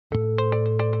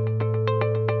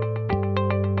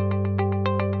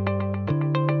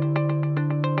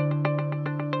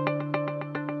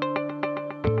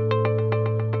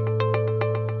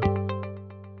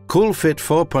CoolFit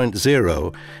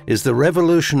 4.0 is the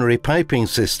revolutionary piping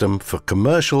system for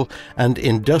commercial and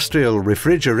industrial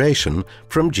refrigeration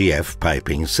from GF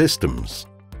Piping Systems.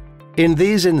 In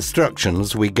these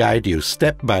instructions, we guide you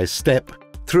step by step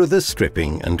through the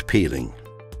stripping and peeling.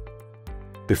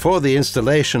 Before the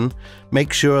installation,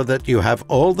 make sure that you have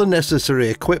all the necessary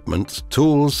equipment,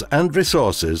 tools and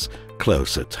resources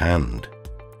close at hand.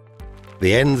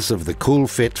 The ends of the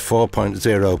CoolFit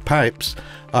 4.0 pipes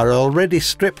are already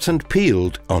stripped and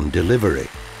peeled on delivery.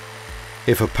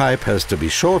 If a pipe has to be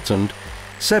shortened,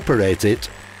 separate it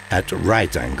at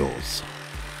right angles.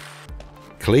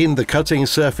 Clean the cutting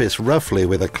surface roughly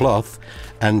with a cloth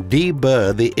and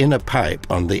deburr the inner pipe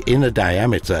on the inner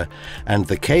diameter and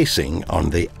the casing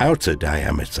on the outer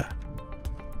diameter.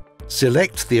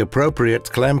 Select the appropriate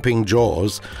clamping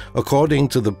jaws according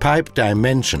to the pipe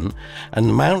dimension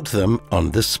and mount them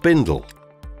on the spindle.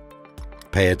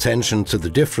 Pay attention to the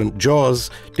different jaws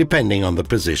depending on the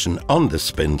position on the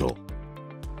spindle.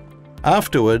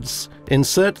 Afterwards,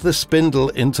 insert the spindle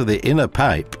into the inner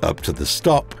pipe up to the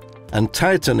stop and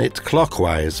tighten it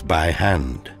clockwise by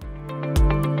hand.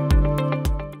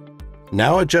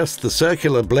 Now adjust the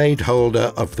circular blade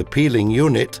holder of the peeling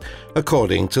unit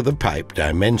according to the pipe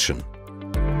dimension.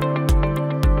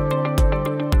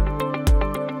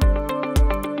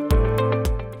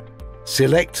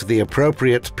 Select the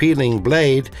appropriate peeling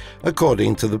blade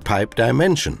according to the pipe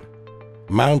dimension.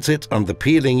 Mount it on the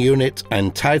peeling unit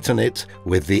and tighten it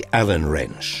with the Allen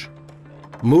wrench.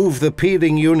 Move the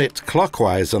peeling unit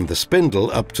clockwise on the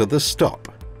spindle up to the stop.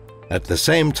 At the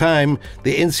same time,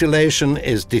 the insulation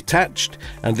is detached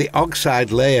and the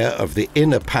oxide layer of the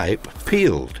inner pipe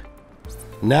peeled.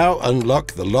 Now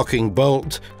unlock the locking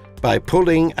bolt by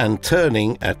pulling and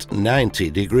turning at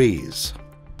 90 degrees.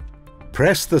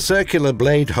 Press the circular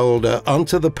blade holder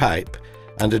onto the pipe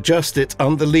and adjust it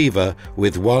on the lever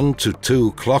with 1 to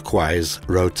 2 clockwise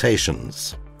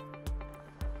rotations.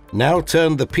 Now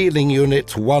turn the peeling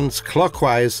unit once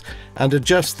clockwise and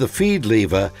adjust the feed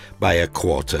lever by a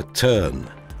quarter turn.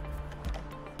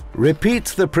 Repeat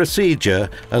the procedure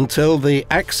until the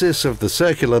axis of the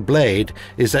circular blade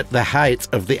is at the height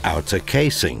of the outer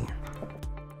casing.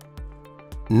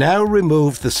 Now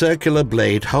remove the circular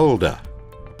blade holder.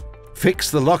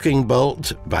 Fix the locking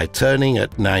bolt by turning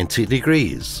at 90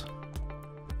 degrees.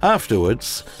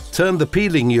 Afterwards, turn the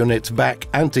peeling unit back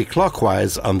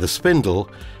anti-clockwise on the spindle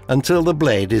until the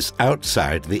blade is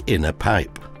outside the inner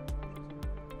pipe.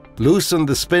 Loosen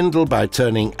the spindle by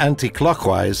turning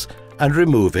anti-clockwise and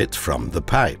remove it from the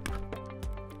pipe.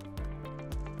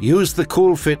 Use the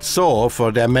CoolFit saw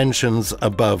for dimensions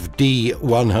above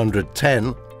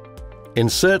D110.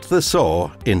 Insert the saw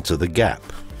into the gap.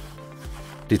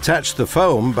 Detach the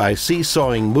foam by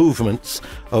seesawing movements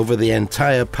over the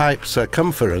entire pipe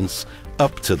circumference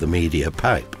up to the media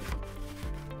pipe.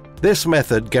 This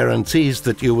method guarantees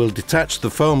that you will detach the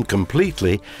foam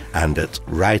completely and at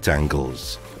right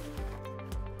angles.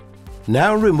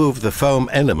 Now remove the foam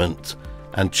element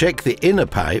and check the inner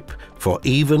pipe for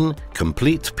even,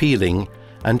 complete peeling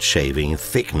and shaving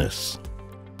thickness.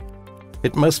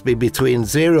 It must be between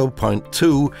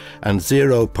 0.2 and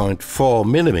 0.4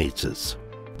 millimeters.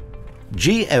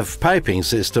 GF Piping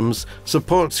Systems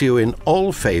supports you in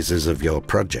all phases of your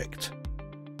project.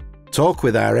 Talk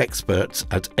with our experts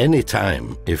at any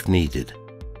time if needed.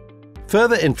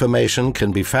 Further information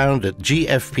can be found at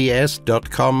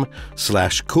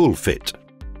gfps.com/coolfit.